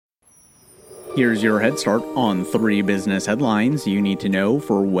Here's your head start on 3 business headlines you need to know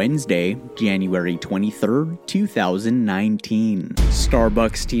for Wednesday, January 23rd, 2019.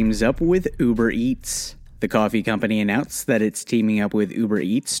 Starbucks teams up with Uber Eats. The coffee company announced that it's teaming up with Uber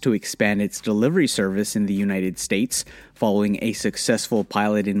Eats to expand its delivery service in the United States following a successful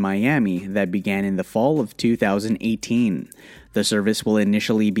pilot in Miami that began in the fall of 2018. The service will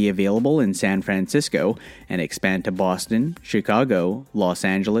initially be available in San Francisco and expand to Boston, Chicago, Los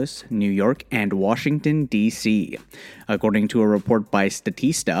Angeles, New York, and Washington, D.C. According to a report by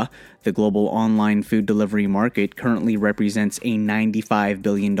Statista, the global online food delivery market currently represents a $95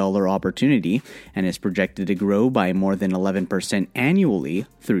 billion opportunity and is projected to grow by more than 11% annually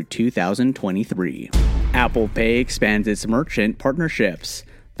through 2023. Apple Pay expands its merchant partnerships.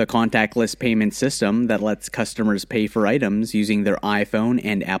 The contactless payment system that lets customers pay for items using their iPhone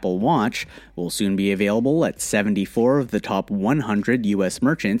and Apple Watch will soon be available at 74 of the top 100 U.S.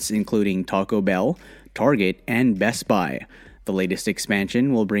 merchants, including Taco Bell, Target, and Best Buy. The latest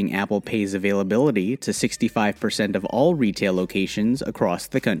expansion will bring Apple Pay's availability to 65% of all retail locations across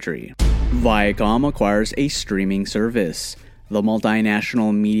the country. Viacom acquires a streaming service. The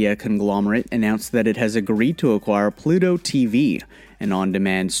multinational media conglomerate announced that it has agreed to acquire Pluto TV, an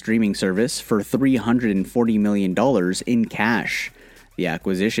on-demand streaming service, for $340 million in cash. The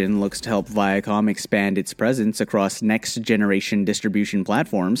acquisition looks to help Viacom expand its presence across next-generation distribution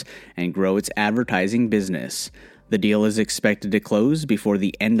platforms and grow its advertising business. The deal is expected to close before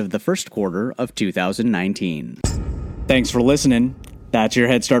the end of the first quarter of 2019. Thanks for listening. That's your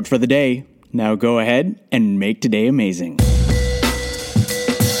head start for the day. Now go ahead and make today amazing.